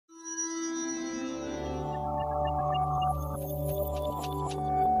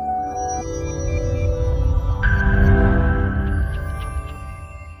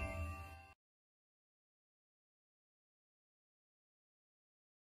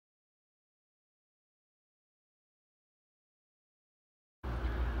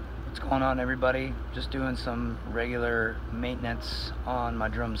going on, everybody? Just doing some regular maintenance on my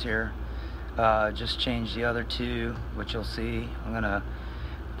drums here. Just changed the other two, which you'll see. I'm gonna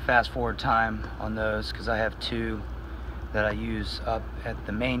fast forward time on those because I have two that I use up at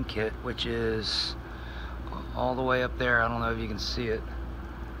the main kit, which is all the way up there. I don't know if you can see it.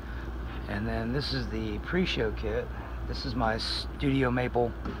 And then this is the pre-show kit. This is my Studio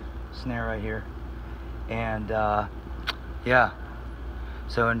Maple snare right here. And yeah,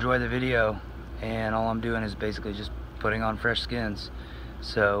 so enjoy the video, and all I'm doing is basically just putting on fresh skins.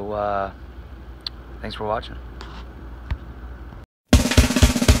 So thanks for watching.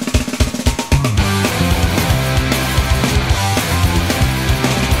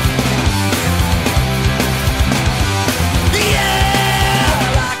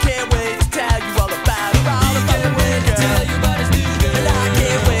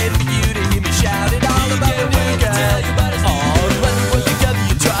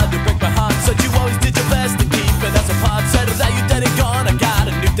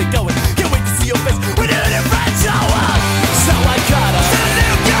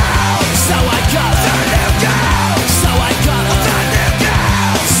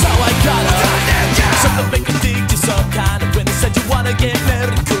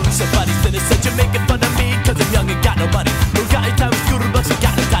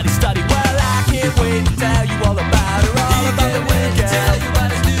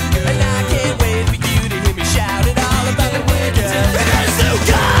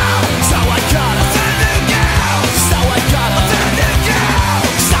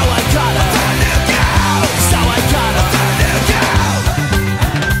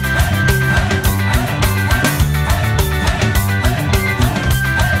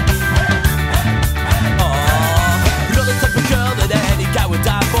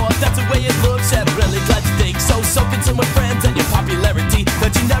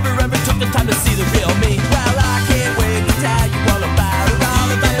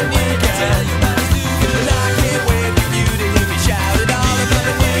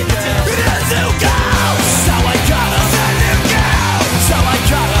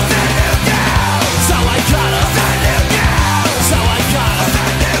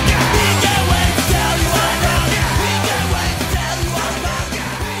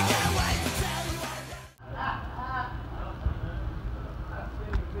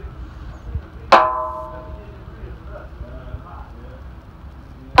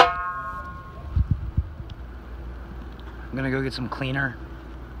 I'm gonna go get some cleaner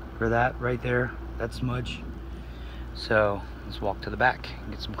for that right there, that smudge. So let's walk to the back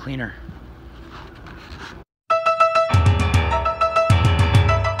and get some cleaner.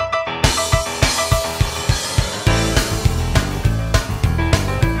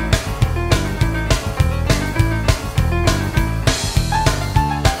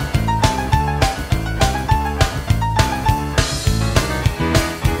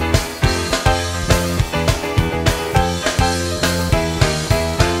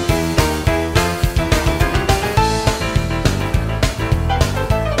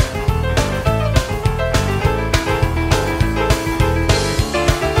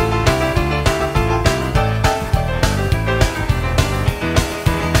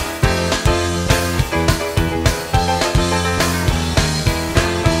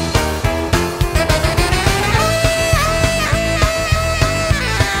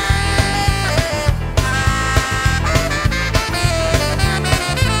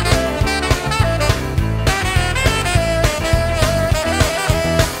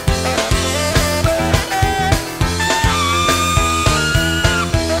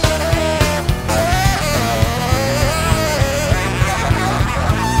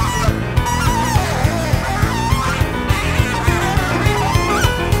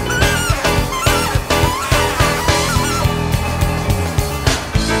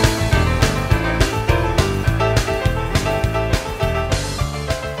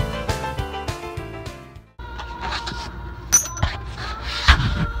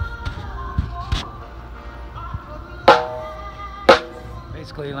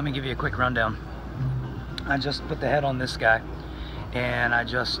 Basically, let me give you a quick rundown. I just put the head on this guy, and I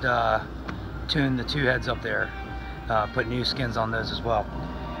just tuned the two heads up there, put new skins on those as well.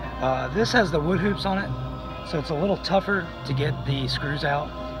 This has the wood hoops on it, so it's a little tougher to get the screws out.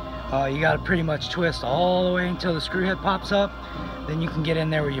 You got to pretty much twist all the way until the screw head pops up, then you can get in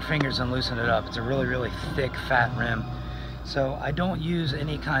there with your fingers and loosen it up. It's a really, really thick, fat rim. So I don't use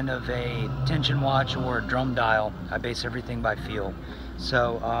any kind of a tension watch or a drum dial. I base everything by feel.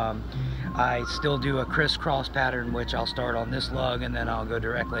 So I still do a crisscross pattern, which I'll start on this lug and then I'll go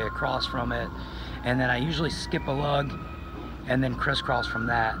directly across from it. And then I usually skip a lug and then crisscross from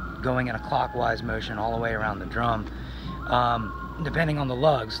that, going in a clockwise motion all the way around the drum, depending on the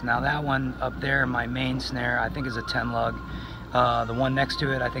lugs. Now that one up there, my main snare, I think is a 10 lug. The one next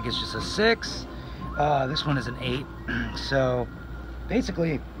to it, I think is just a 6. This one is an 8. So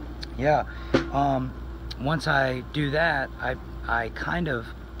basically, yeah, once I do that, I kind of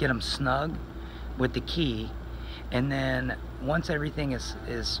get them snug with the key, and then once everything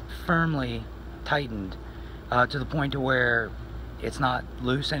is firmly tightened to the point to where it's not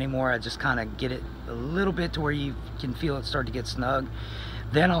loose anymore, I just kind of get it a little bit to where you can feel it start to get snug.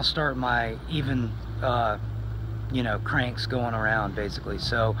 Then I'll start my even you know, cranks going around basically.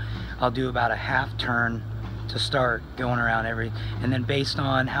 So I'll do about a half turn to start going around and then based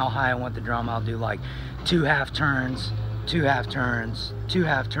on how high I want the drum, I'll do like 2 half turns, 2 half turns, 2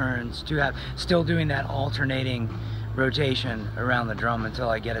 half turns, 2 half, still doing that alternating rotation around the drum until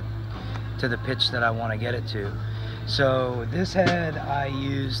I get it to the pitch that I want to get it to. So this head, I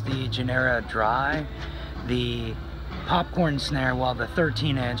use the Genera Dry. The popcorn snare, while the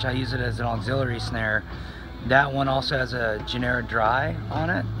 13-inch, I use it as an auxiliary snare. That one also has a Genera Dry on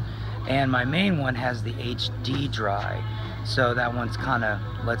it, and my main one has the HD Dry, so that one's kind of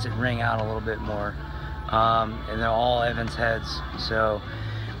lets it ring out a little bit more, and they're all Evans heads. So,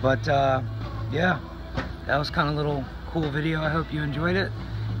 but yeah, that was kind of a little cool video. I hope you enjoyed it,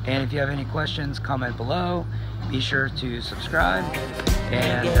 and if you have any questions, comment below. Be sure to subscribe,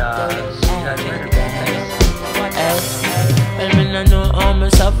 and see you guys later. Thanks. Well, me no know how me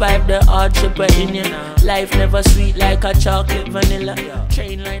survive the hardship in you. Life never sweet like a chocolate vanilla.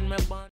 Train line.